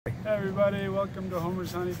Hey everybody, welcome to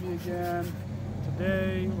Homer's Honeybee again.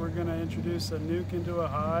 Today we're going to introduce a nuke into a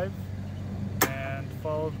hive and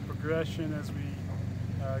follow the progression as we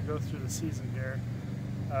go through the season here.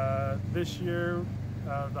 This year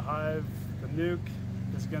the nuke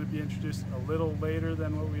is going to be introduced a little later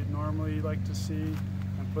than what we'd normally like to see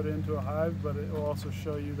and put into a hive, but it will also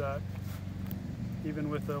show you that even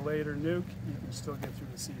with a later nuke you can still get through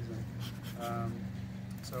the season.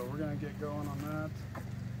 So we're going to get going on that.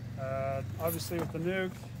 Obviously with the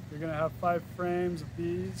nuke, you're going to have 5 frames of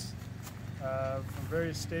bees from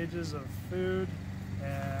various stages of food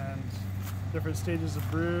and different stages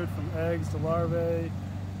of brood, from eggs to larvae,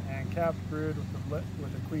 and capped brood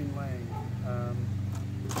with the queen laying.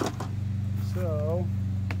 So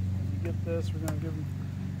as you get this, we're going to give them,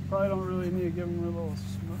 probably don't really need to give them a lot of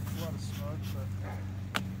smoke,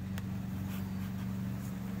 but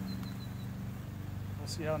we'll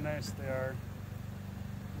see how nice they are.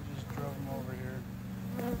 Just drove them over here.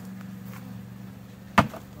 I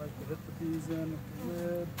like to hit the bees in with the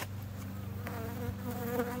lid.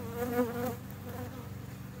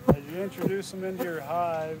 As you introduce them into your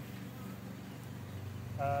hive,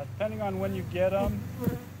 depending on when you get them,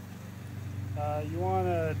 you want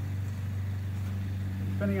to,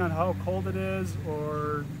 depending on how cold it is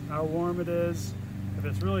or how warm it is, if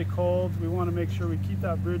it's really cold, we want to make sure we keep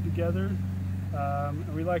that brood together.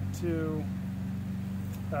 And we like to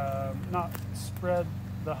not spread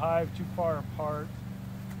the hive too far apart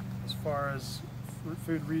as far as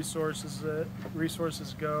food resources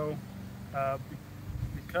go.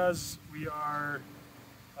 Because we are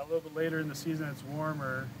a little bit later in the season, it's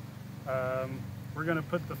warmer, we're going to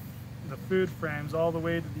put the food frames all the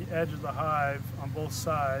way to the edge of the hive on both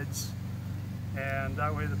sides, and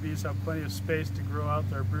that way the bees have plenty of space to grow out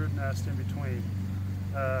their brood nest in between.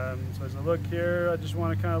 So as I look here, I just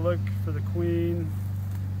want to kind of look for the queen,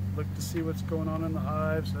 look to see what's going on in the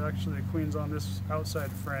hive. So actually the queen's on this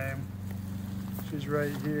outside frame. She's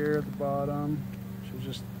right here at the bottom. She's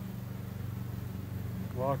just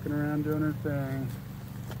walking around doing her thing.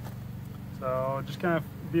 So just kind of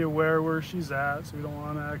be aware where she's at, so we don't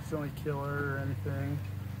want to accidentally kill her or anything.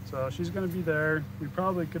 So she's going to be there. We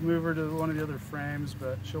probably could move her to one of the other frames,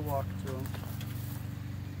 but she'll walk to them.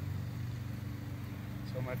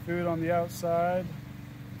 So my food on the outside.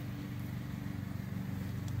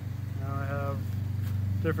 Now I have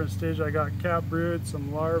different stages. I got capped brood,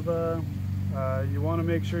 some larvae. You want to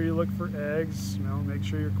make sure you look for eggs. Make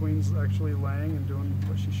sure your queen's actually laying and doing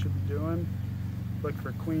what she should be doing. Look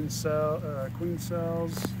for queen cells.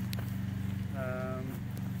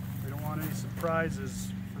 We don't want any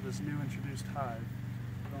surprises for this new introduced hive.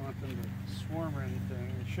 We don't want them to swarm or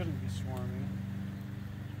anything. They shouldn't be swarming.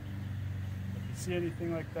 If you see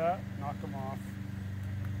anything like that, knock them off.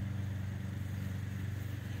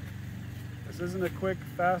 This isn't a quick,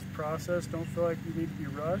 fast process. Don't feel like you need to be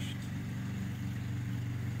rushed.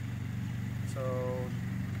 So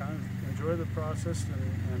kind of enjoy the process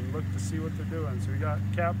and look to see what they're doing. So we got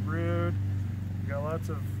capped brood. We got lots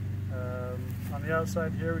of, on the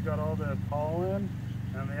outside here we got all the pollen,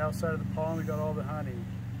 and on the outside of the pollen we got all the honey.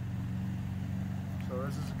 So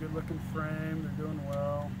this is a good looking frame. They're doing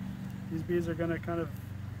well. These bees are going to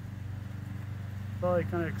probably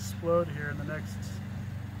explode here in the next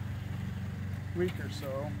week or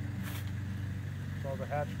so. With all the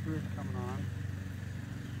hatched brood coming on.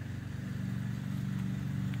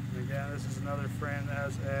 And again, this is another frame that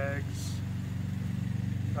has eggs,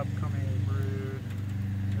 upcoming brood.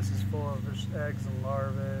 This is full of just eggs and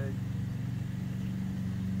larvae.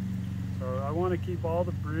 So I want to keep all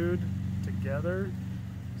the brood together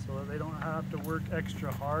so that they don't have to work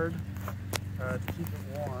extra hard to keep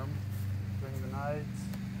it warm during the night.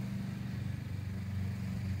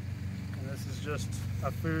 And this is just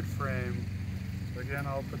a food frame. So again,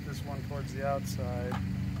 I'll put this one towards the outside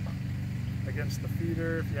against the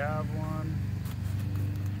feeder if you have one.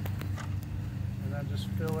 And then just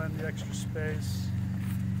fill in the extra space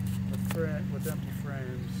with empty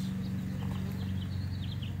frames.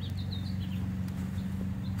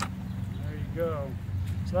 There you go.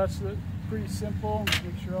 So that's pretty simple.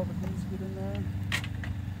 Make sure all the bees get in there.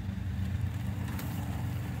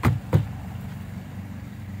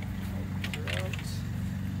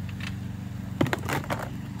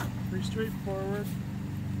 Pretty straightforward.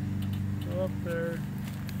 Go up their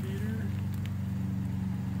feeder.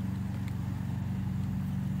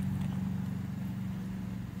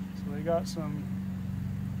 So they got some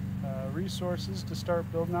resources to start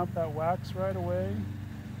building out that wax right away,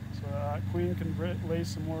 so that queen can lay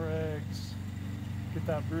some more eggs, get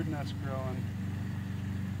that brood nest growing.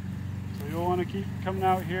 So you'll want to keep coming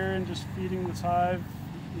out here and just feeding this hive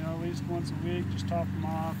at least once a week. Just top them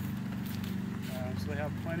off, so they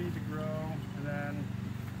have plenty to grow. And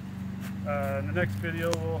then in the next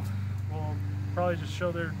video, we'll probably just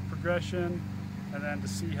show their progression, and then to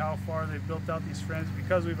see how far they've built out these frames.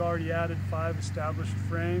 Because we've already added 5 established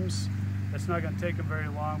frames, it's not going to take them very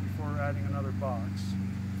long before we're adding another box.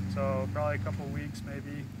 So probably a couple weeks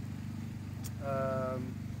maybe.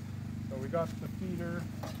 So we got the feeder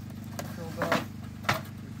filled up.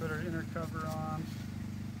 We put our inner cover on.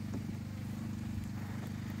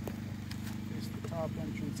 Face the top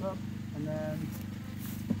entrance up, and then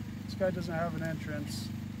this guy doesn't have an entrance.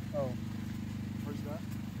 Oh, where's that?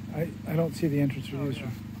 I don't see the entrance for Yeah.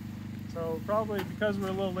 So probably because we're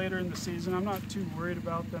a little later in the season, I'm not too worried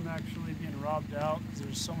about them actually being robbed out, because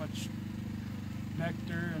there's so much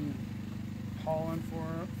nectar and pollen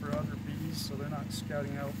for other bees, so they're not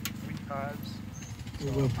scouting out weak hives.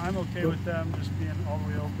 So I'm okay with them just being all the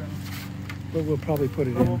way open. But we'll probably put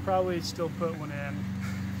it But in. we'll probably still put one in.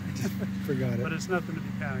 Forgot it. But it's nothing to be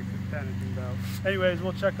panicking about. Anyways,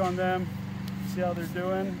 we'll check on them, see how they're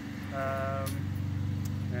doing,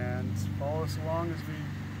 and follow us along as we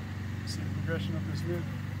see the progression of this nuke.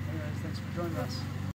 Anyways, thanks for joining us.